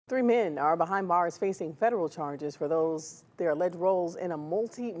Three men are behind bars facing federal charges for their alleged roles in a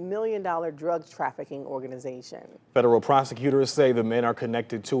multi-million-dollar drug trafficking organization. Federal prosecutors say the men are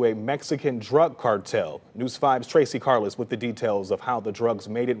connected to a Mexican drug cartel. News 5's Tracy Carlos with the details of how the drugs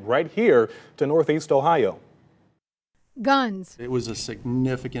made it right here to Northeast Ohio. Guns. It was a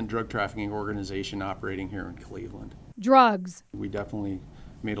significant drug trafficking organization operating here in Cleveland. Drugs. We definitely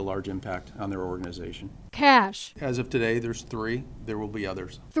made a large impact on their organization. Cash. As of today, there's 3. There will be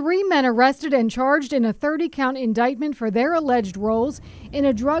others. 3 men arrested and charged in a 30-count indictment for their alleged roles in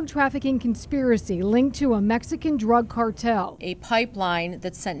a drug trafficking conspiracy linked to a Mexican drug cartel. A pipeline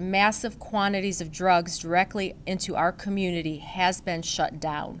that sent massive quantities of drugs directly into our community has been shut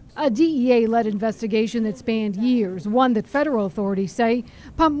down. A DEA-led investigation that spanned years, one that federal authorities say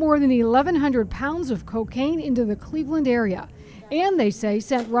pumped more than 1,100 pounds of cocaine into the Cleveland area. And they say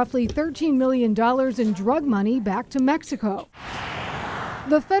sent roughly $13 million in drug money back to Mexico.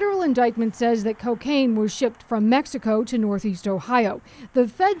 The federal indictment says that cocaine was shipped from Mexico to Northeast Ohio. The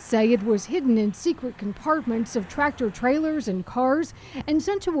feds say it was hidden in secret compartments of tractor trailers and cars and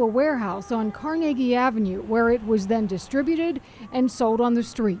sent to a warehouse on Carnegie Avenue, where it was then distributed and sold on the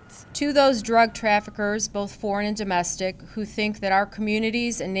streets. To those drug traffickers, both foreign and domestic, who think that our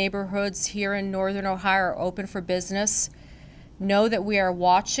communities and neighborhoods here in Northern Ohio are open for business, know that we are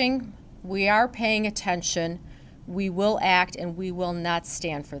watching, we are paying attention, we will act, and we will not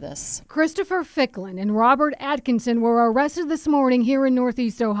stand for this. Christopher Ficklin and Robert Atkinson were arrested this morning here in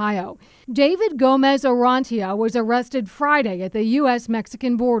Northeast Ohio. David Gomez Arantia was arrested Friday at the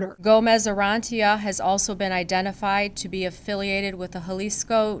U.S.-Mexican border. Gomez Arantia has also been identified to be affiliated with the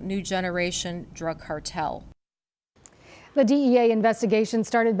Jalisco New Generation drug cartel. The DEA investigation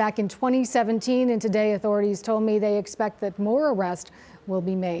started back in 2017, and today authorities told me they expect that more arrests will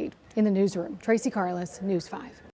be made. In the newsroom, Tracy Carlos, News 5.